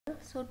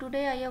So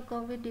today I have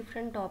come with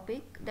different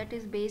topic, that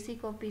is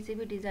basic of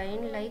PCB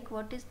design, like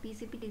what is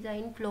PCB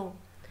design flow.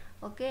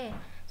 Okay,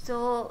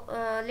 so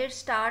let's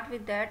start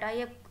with that.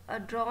 I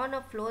have drawn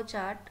a flow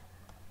chart.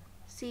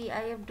 See,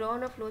 I have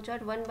drawn a flow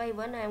chart one by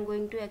one. I am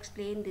going to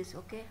explain this.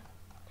 Okay,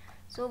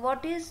 so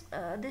what is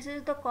this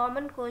is the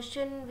common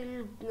question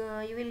will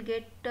you will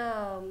get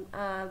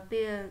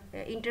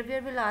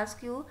interviewer will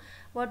ask you,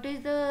 what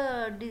is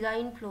the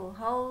design flow,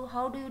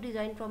 how do you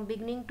design from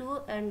beginning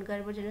to end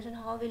gerber generation,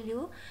 how will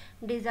you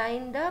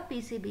design the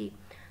PCB.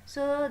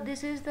 So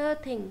this is the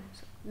thing.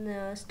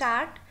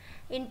 Start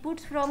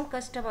inputs from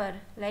customer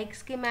like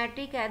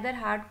schematic, either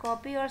hard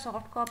copy or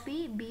soft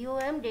copy,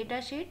 BOM,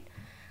 datasheet,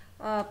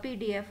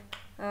 PDF.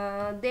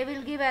 They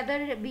will give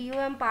either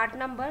BOM part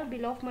number,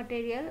 bill of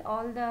material,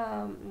 all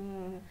the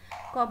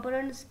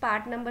components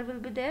part number will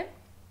be there.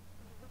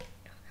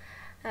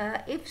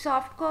 If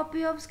soft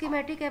copy of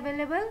schematic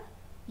available,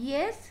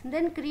 yes,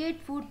 then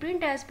create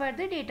footprint as per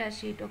the data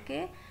sheet.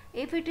 Okay,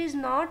 if it is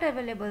not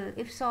available,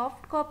 if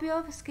soft copy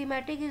of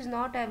schematic is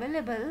not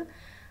available,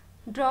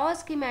 draw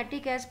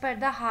schematic as per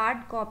the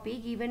hard copy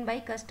given by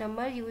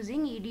customer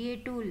using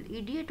EDA tool.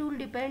 EDA tool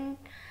depend,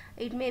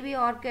 it may be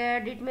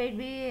ORCAD, it may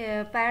be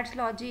pads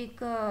logic,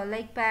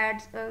 like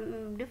pads,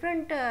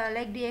 different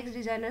like DX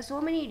designer,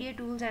 so many EDA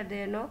tools are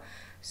there, no?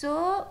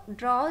 So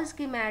draw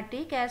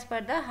schematic as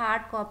per the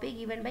hard copy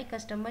given by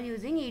customer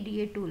using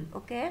EDA tool.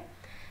 Okay,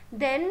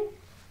 then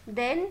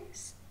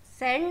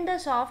send the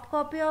soft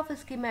copy of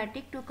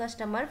schematic to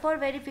customer for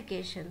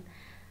verification.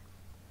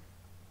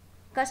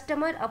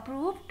 Customer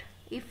approved,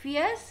 if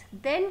yes,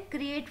 then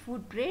create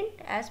footprint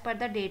as per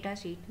the data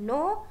sheet.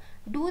 No,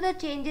 do the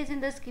changes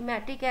in the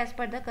schematic as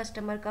per the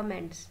customer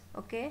comments.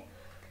 Okay,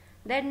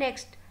 then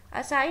next,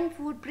 assign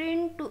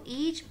footprint to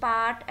each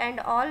part and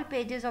all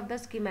pages of the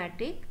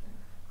schematic.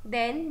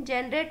 Then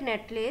generate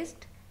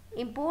netlist,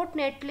 import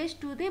netlist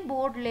to the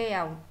board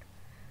layout.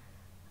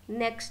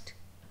 Next,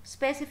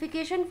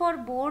 specification for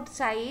board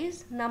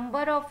size,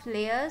 number of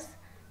layers,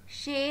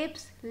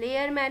 shapes,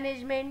 layer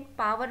management,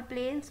 power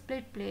plane,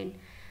 split plane.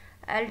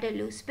 I'll tell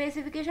you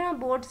specification of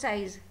board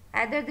size.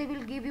 Either they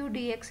will give you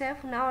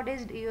DXF,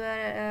 nowadays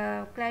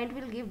your client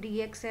will give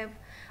DXF,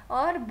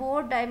 or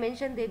board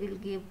dimension they will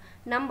give.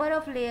 Number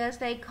of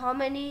layers, like how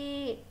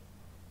many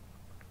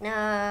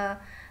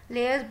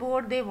layers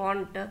board they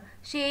want.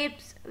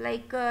 Shapes,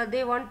 like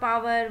they want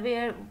power,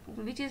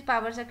 which is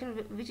power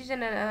section, which is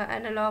an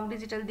analog,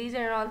 digital, these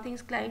are all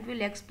things client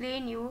will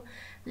explain you.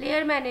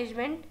 Layer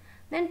management,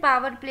 then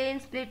power plane,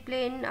 split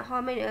plane,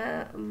 how many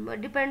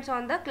depends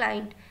on the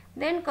client.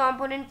 Then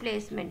component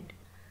placement.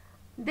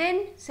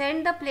 Then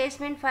send the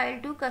placement file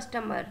to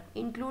customer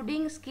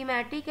including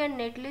schematic and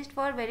netlist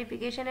for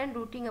verification and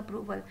routing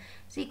approval.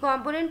 See,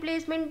 component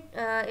placement,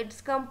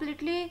 it's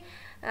completely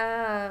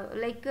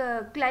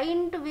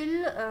client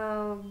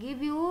will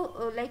give you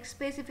like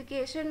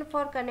specification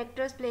for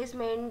connectors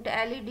placement,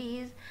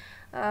 LEDs,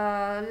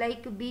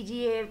 like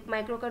BGA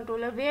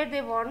microcontroller, where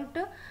they want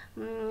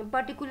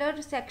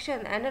particular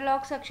section,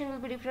 analog section will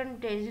be different,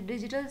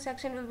 digital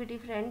section will be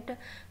different.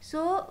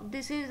 So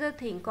this is the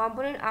thing.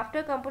 Component,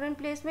 after component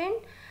placement,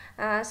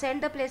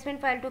 send the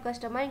placement file to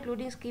customer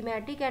including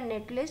schematic and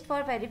netlist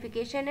for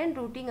verification and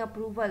routing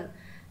approval.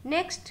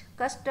 Next,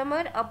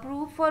 customer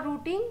approve for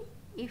routing.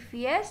 If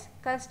yes,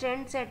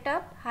 constraint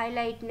setup,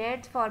 highlight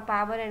nets for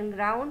power and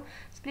ground,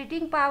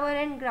 splitting power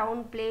and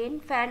ground plane,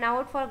 fan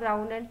out for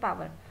ground and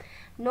power.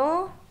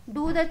 No,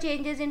 do the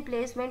changes in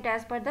placement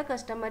as per the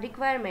customer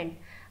requirement.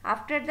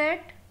 After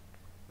that,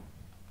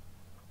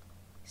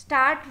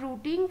 start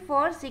routing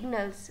for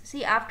signals.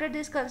 See, after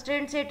this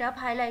constraint setup,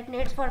 highlight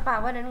nets for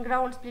power and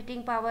ground,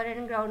 splitting power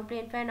and ground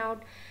plane, fan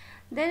out,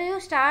 then you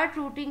start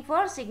routing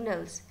for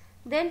signals.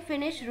 Then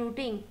finish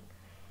routing.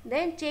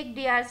 Then check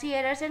DRC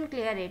errors and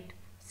clear it.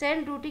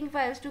 Send routing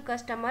files to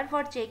customer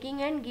for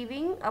checking and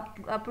giving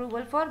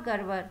approval for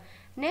Gerber.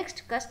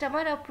 Next,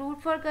 customer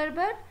approved for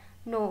Gerber?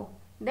 No.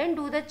 Then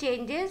do the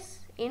changes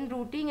in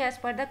routing as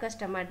per the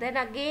customer. Then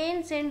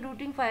again send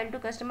routing file to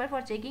customer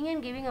for checking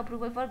and giving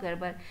approval for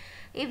Gerber.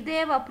 If they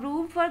have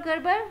approved for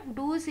Gerber,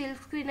 do silk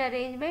screen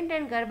arrangement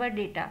and Gerber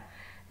data.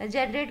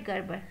 Generate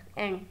Gerber,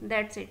 and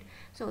that's it.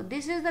 So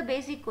this is the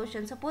basic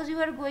question. Suppose you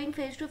are going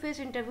face-to-face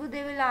interview,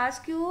 they will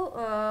ask you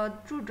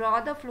to draw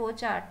the flow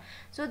chart.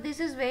 So this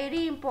is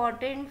very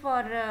important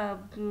for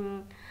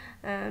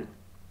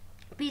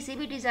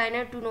PCB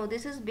designer to know.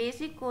 This is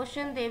basic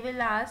question they will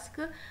ask,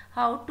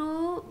 how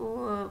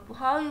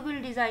you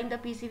will design the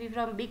PCB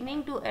from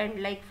beginning to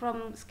end, like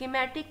from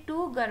schematic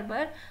to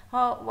Gerber,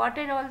 what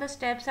and all the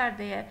steps are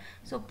there.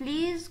 So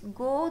please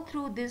go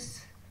through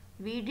this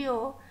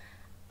video.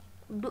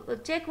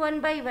 Check one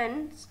by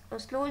one,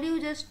 slowly.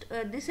 You just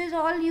this is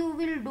all you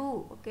will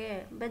do.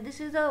 Okay, but this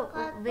is the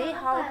way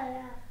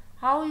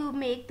how you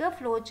make the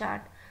flow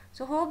chart.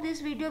 So hope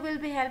this video will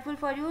be helpful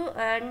for you,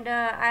 and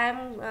I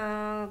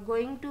am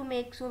going to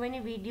make so many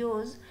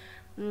videos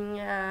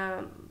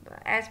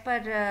as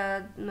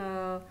per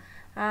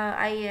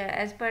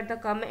as per the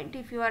comment.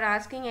 If you are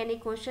asking any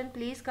question,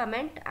 please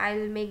comment.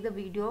 I'll make the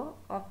video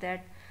of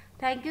that.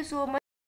 Thank you so much.